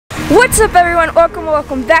What's up everyone,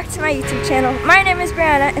 welcome back to my YouTube channel. My name is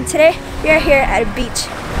Brianna and today we are here at a beach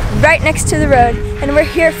right next to the road and we're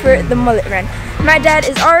here for the mullet run. My dad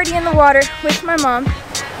is already in the water with my mom.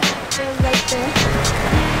 Right there.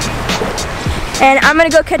 And I'm gonna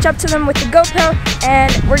go catch up to them with the GoPro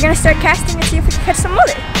and we're gonna start casting and see if we can catch some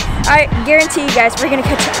mullet. I guarantee you guys we're gonna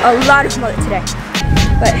catch a lot of mullet today.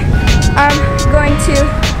 But I'm going to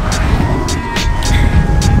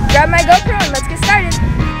grab my GoPro and let's get started.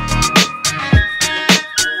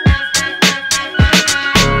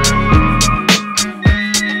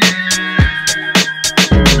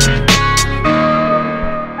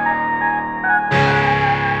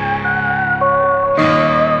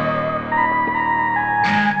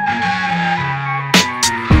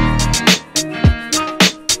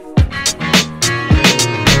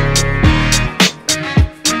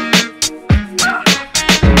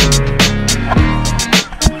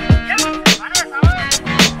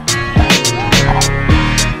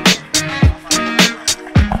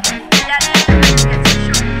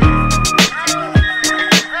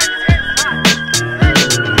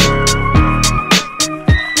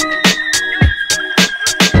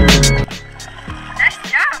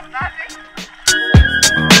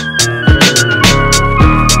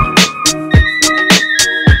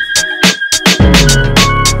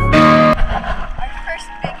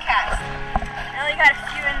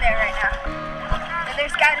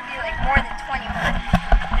 There's got to be like more than 20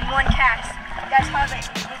 in one cast. That's how they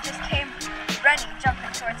just came running, jumping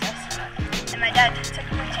towards us. And my dad took a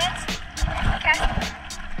quick chance, cast it,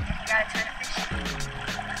 and you gotta turn a fish.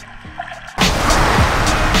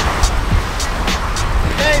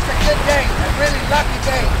 Today's a good day, a really lucky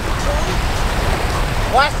day.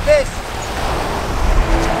 Watch this.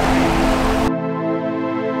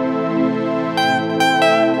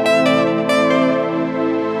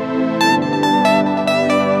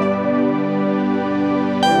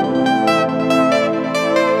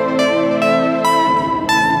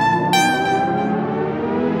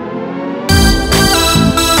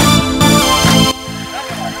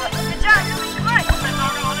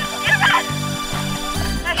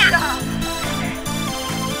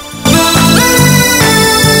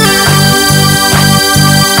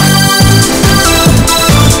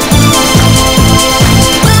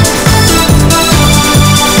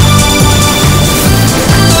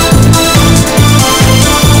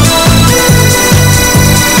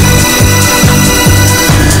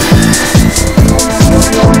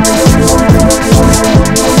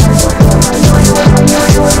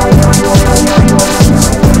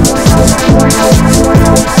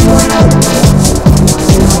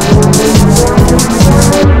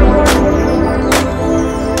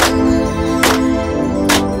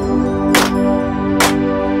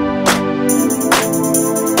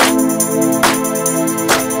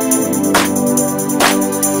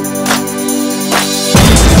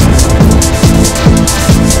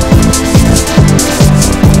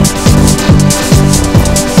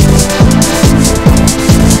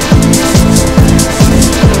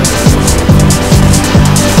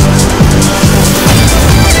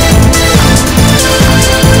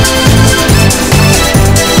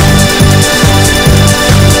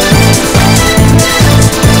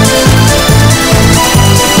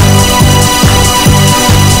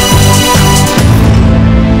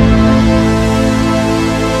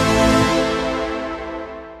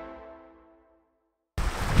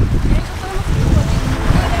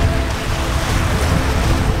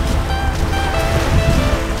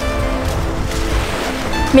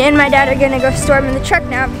 Me and my dad are gonna go store them in the truck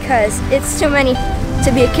now because it's too many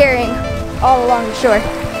to be carrying all along the shore.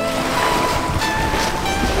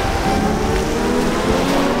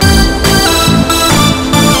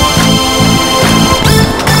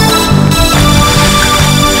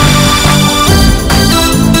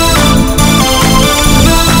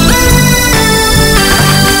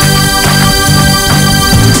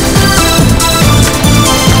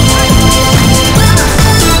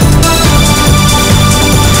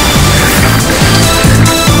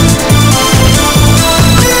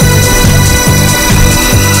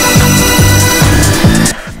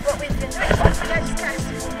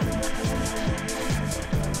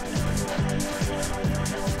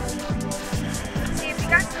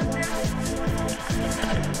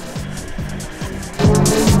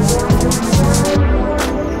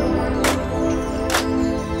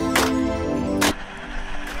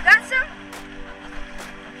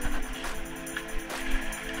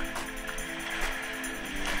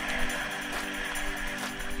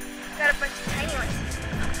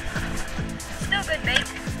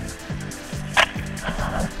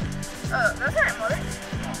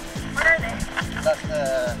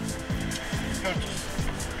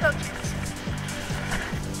 Pilchers.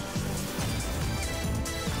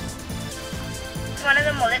 It's one of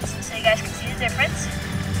the mullets, so you guys can see the difference.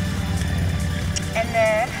 And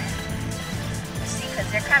then, let's see,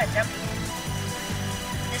 because they're kind of jumpy.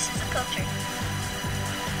 This is a pilcher.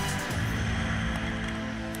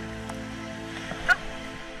 Oh.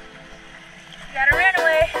 You got a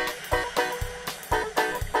runaway.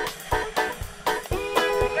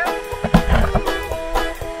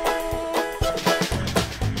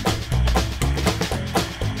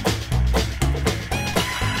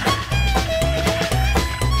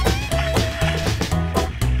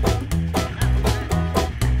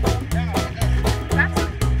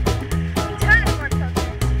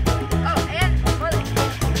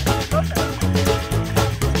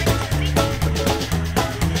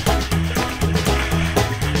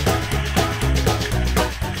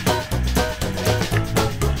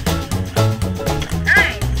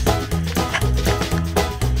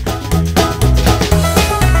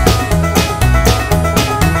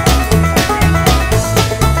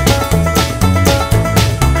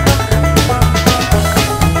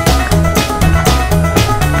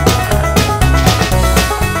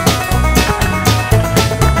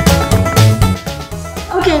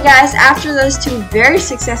 Okay guys, after those two very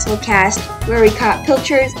successful casts where we caught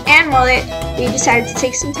pilchers and mullet, we decided to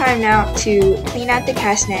take some time now to clean out the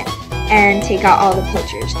cast net and take out all the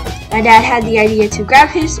pilchers. My dad had the idea to grab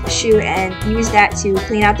his shoe and use that to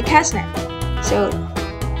clean out the cast net. So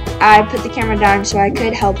I put the camera down so I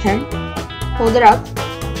could help him hold it up,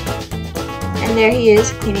 and there he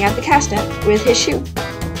is cleaning out the cast net with his shoe.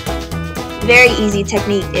 Very easy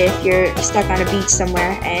technique if you're stuck on a beach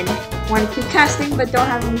somewhere and want to keep casting but don't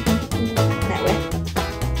have anything to clean the net with.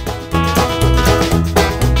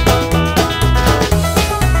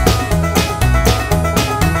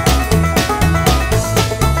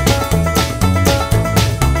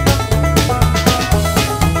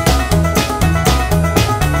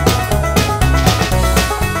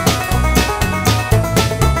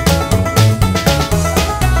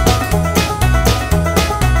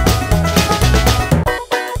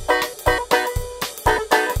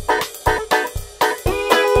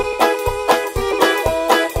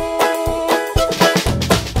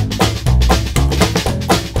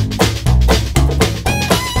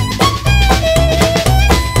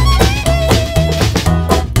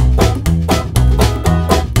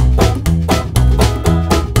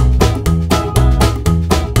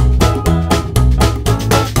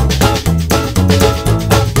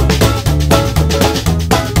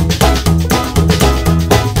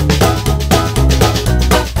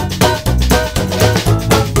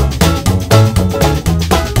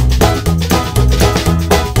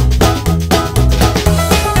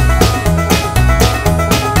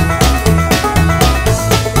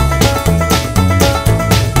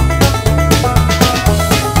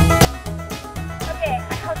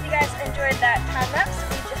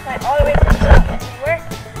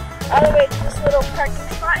 All the way to this little parking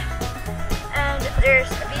spot, and there's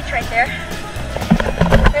a beach right there.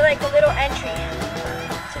 They're like a little entry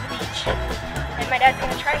to the beach, and my dad's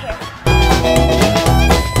gonna try here.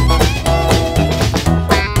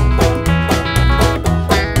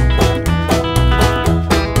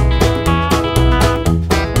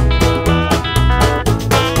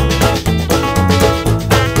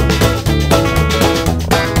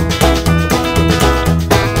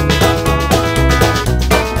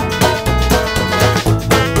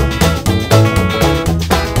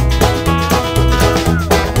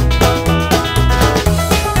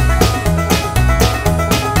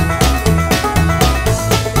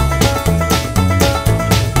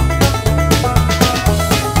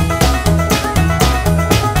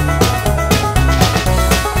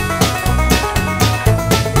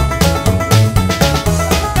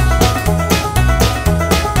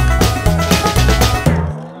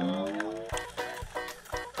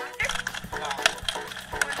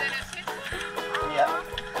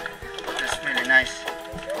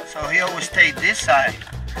 So he always stay this side,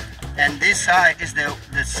 and this side is the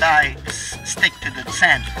side stick to the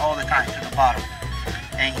sand all the time, to the bottom.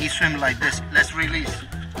 And he swim like this. Let's release.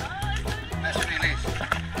 Let's release.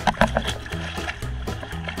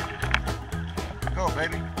 Go,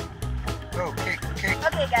 baby. Go, kick, kick.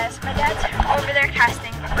 Okay, guys, my dad's over there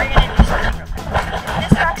casting. We're gonna do something real quick. If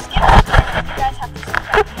this rock skips, you guys have to swim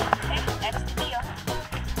back. Okay, that's the deal.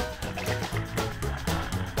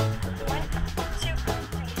 1, 2,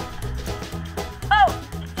 3. Oh,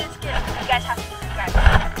 it did skip. You guys have to swim back.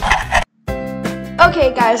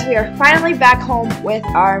 Okay, guys, we are finally back home with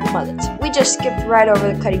our mullets. We just skipped right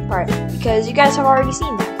over the cutting part because you guys have already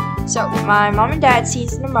seen that. So my mom and dad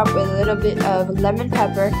seasoned them up with a little bit of lemon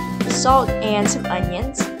pepper, salt, and some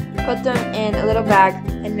onions. Put them in a little bag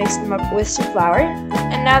and mixed them up with some flour.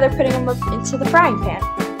 And now they're putting them up into the frying pan.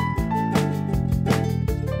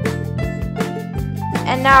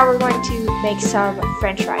 And now we're going to make some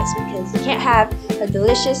french fries because you can't have a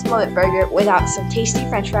delicious mullet burger without some tasty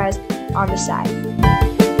french fries on the side.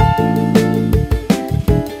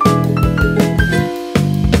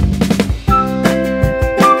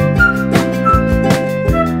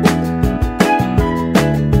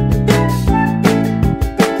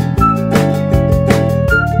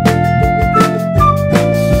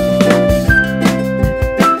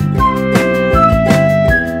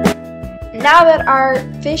 Now that our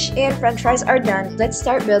fish and french fries are done, let's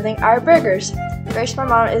start building our burgers. First, my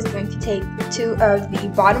mom is going to take 2 of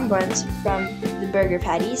the bottom buns from the burger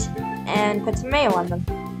patties and put some mayo on them.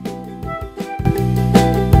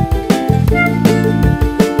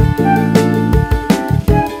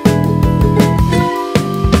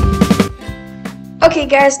 Okay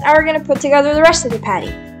guys, now we're going to put together the rest of the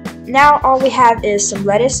patty. Now all we have is some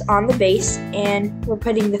lettuce on the base and we're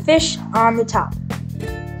putting the fish on the top.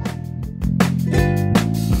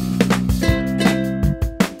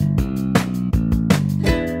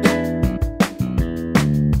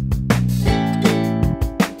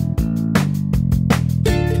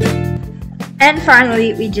 And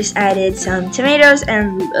finally, we just added some tomatoes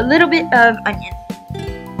and a little bit of onion.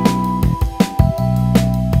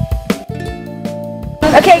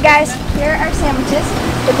 Okay guys, here are our sandwiches.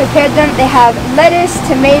 We prepared them. They have lettuce,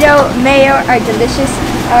 tomato, mayo, our delicious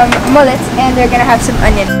mullets, and they're gonna have some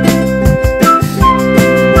onion.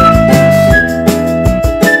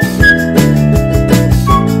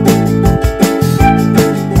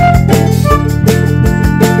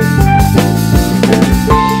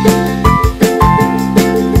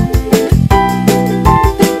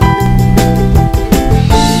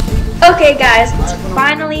 Okay guys, it's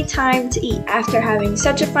finally time to eat. After having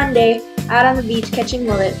such a fun day out on the beach catching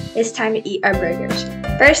mullet, it's time to eat our burgers.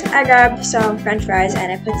 First, I grabbed some french fries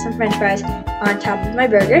and I put some french fries on top of my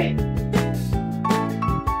burger.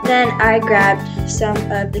 Then I grabbed some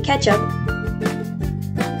of the ketchup.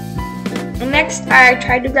 And next, I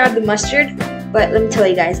tried to grab the mustard, but let me tell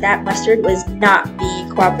you guys, that mustard was not being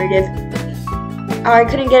cooperative. I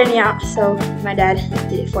couldn't get any out, so my dad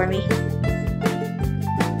did it for me.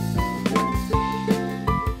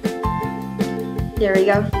 There we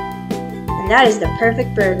go. And that is the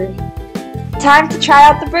perfect burger. Time to try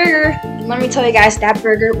out the burger. And let me tell you guys, that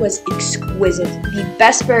burger was exquisite. The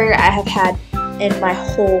best burger I have had in my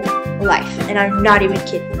whole life. And I'm not even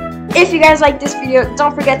kidding. If you guys like this video,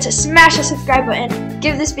 don't forget to smash the subscribe button,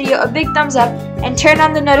 give this video a big thumbs up, and turn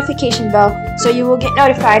on the notification bell so you will get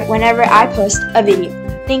notified whenever I post a video.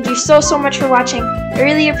 Thank you so much for watching. I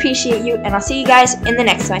really appreciate you, and I'll see you guys in the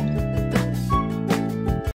next one.